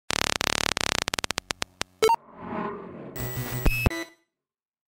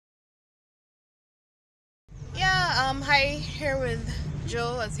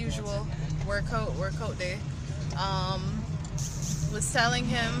Joe, as usual, workout day. Was telling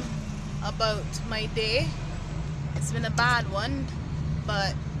him about my day. It's been a bad one,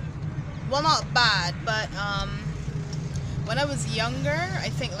 but, well, not bad, but when I was younger, I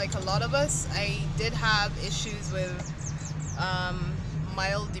think like a lot of us, I did have issues with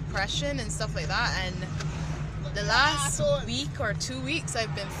mild depression and stuff like that, and the last week or 2 weeks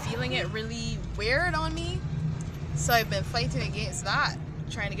I've been feeling it really weird on me, so I've been fighting against that,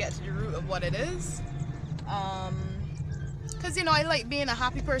 trying to get to the root of what it is, because you know, I like being a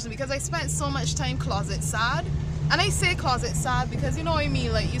happy person because I spent so much time closet sad. And I say closet sad because, you know what I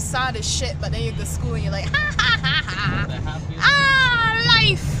mean, like, you sad as shit, but then you go to school and you're like, ha ha ha ha,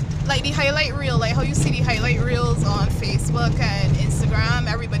 life! Like the highlight reel, like how you see the highlight reels on Facebook and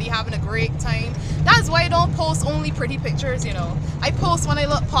Instagram, everybody having a great time. That's why I don't post only pretty pictures, you know. I post when I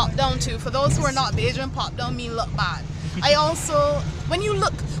look popped down too. For those who are not Bajan, pop down mean look bad. I also, when you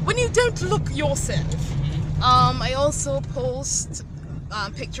don't look yourself, I also post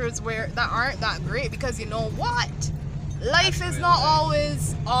pictures that aren't that great, because you know what? Life is not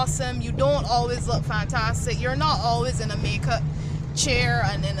always awesome. You don't always look fantastic. You're not always in a makeup chair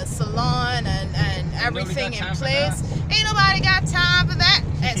and in a salon and everything in place. Ain't nobody got time for that,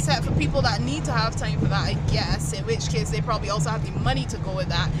 except for people that need to have time for that, I guess, in which case they probably also have the money to go with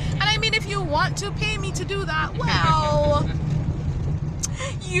that. And I mean, if you want to pay me to do that, well,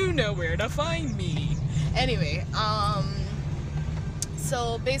 you know where to find me. Anyway,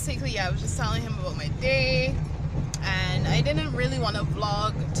 so basically, yeah, I was just telling him about my day, and I didn't really want to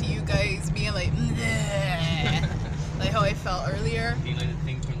vlog to you guys being like, bleh, like how I felt earlier. Being like the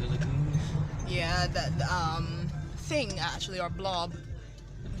thing from the lagoon. Yeah, that thing actually, or blob.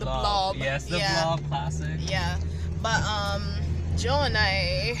 The blob. Yes, the blob classic. Yeah, but Joe and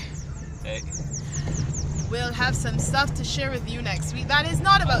I will have some stuff to share with you next week. That is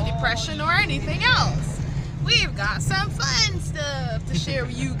not about depression or anything else. We've got some fun stuff to share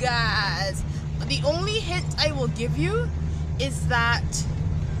with you guys. The only hint I will give you is that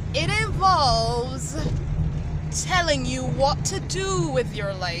it involves telling you what to do with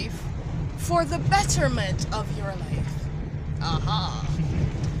your life for the betterment of your life. Aha.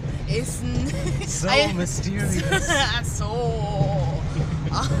 It's so mysterious.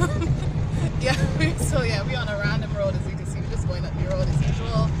 Yeah, we're on a random road, as you can see. We're just going up the road as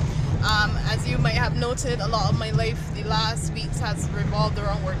usual. As you might have noted, a lot of my life the last weeks has revolved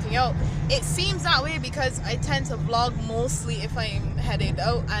around working out. It seems that way because I tend to vlog mostly if I'm headed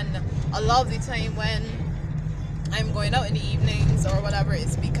out, and a lot of the time when I'm going out in the evenings or whatever,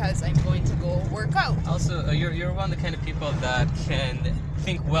 it's because I'm going to go work out. Also, you're one of the kind of people that can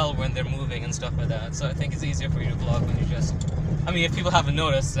think well when they're moving and stuff like that, so I think it's easier for you to vlog when you just, I mean, if people haven't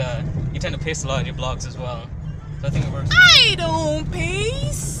noticed, you tend to pace a lot in your vlogs as well, so I think it works. I don't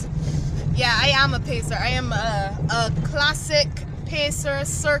pace! Yeah, I am a pacer. I am a classic pacer,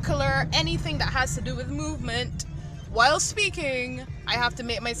 circular, anything that has to do with movement. While speaking, I have to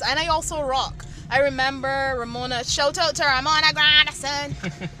make myself, and I also rock. I remember Ramona, shout out to Ramona Grandison.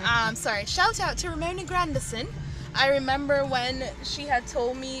 Sorry, shout out to Ramona Grandison. I remember when she had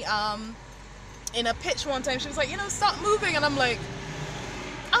told me in a pitch one time, she was like, you know, stop moving, and I'm like,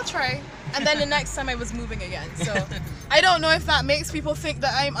 I'll try. And then the next time I was moving again. So I don't know if that makes people think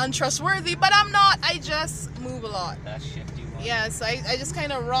that I'm untrustworthy, but I'm not. I just move a lot. That shifty one. Yeah, so I just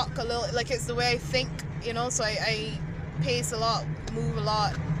kind of rock a little, like it's the way I think, you know, so I pace a lot, move a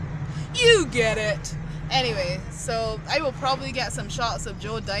lot. You get it. Anyway, so I will probably get some shots of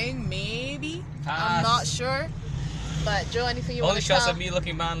Joe dying, maybe. I'm not sure. But Joe, anything you want to tell? Only shots of me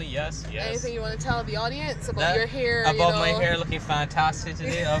looking manly, yes. Anything you want to tell the audience about your hair? About my hair looking fantastic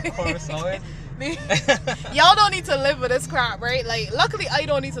today, of course, always. Y'all don't need to live with this crap, right? Like, luckily I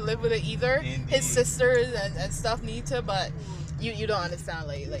don't need to live with it either. Indeed. His sisters and stuff need to, but you don't understand.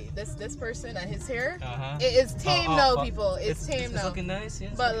 Like this person and his hair, it is tame now, people. It's tame now. It's looking nice,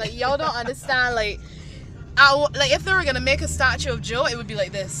 yes. But like y'all don't understand. Like, like if they were gonna make a statue of Joe, it would be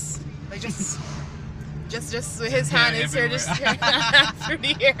like this, like just with his hand in here, just through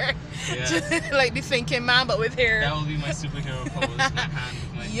the hair, Yeah. just like the thinking man, but with hair. That will be my superhero pose. My hand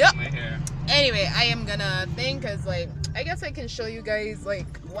with my hair. Anyway, I am gonna think, cause like I guess I can show you guys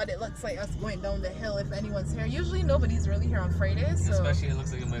like what it looks like us going down the hill if anyone's here. Usually nobody's really here on Fridays, so especially it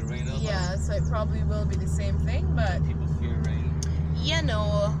looks like it might rain a lot. yeah, so it probably will be the same thing, but people fear rain. you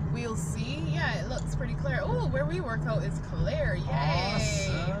know, we'll see. Yeah, it looks pretty clear. Oh, where we work out is clear. Yay!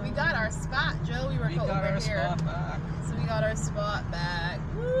 Awesome. We got our spot, Joe. We work out over here. Spot back. So we got our spot back.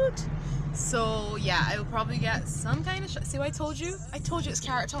 Woot! So yeah, I will probably get some kind of see what I told you? I told you it's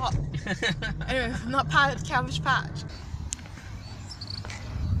carrot top. Anyway, not cabbage patch.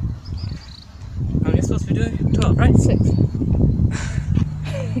 supposed to be doing? 12, right? 6.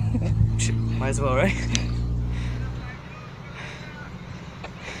 Might as well, right?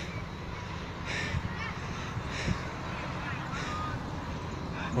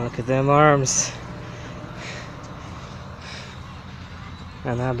 Look at them arms.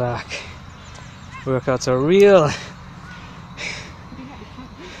 And that back. Workouts are real.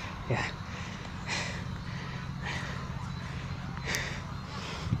 Yeah.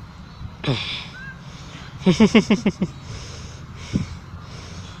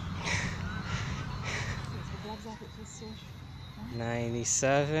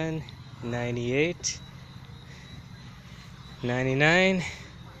 $97, $98, $99,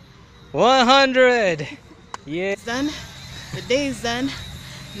 $100. Yeah. It's done. The day's done.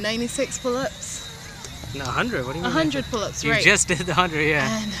 96 pull-ups. No, 100. What do you mean? 100 pull-ups, You right? just did the 100,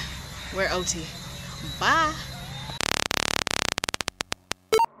 yeah. And we're OT. Bye.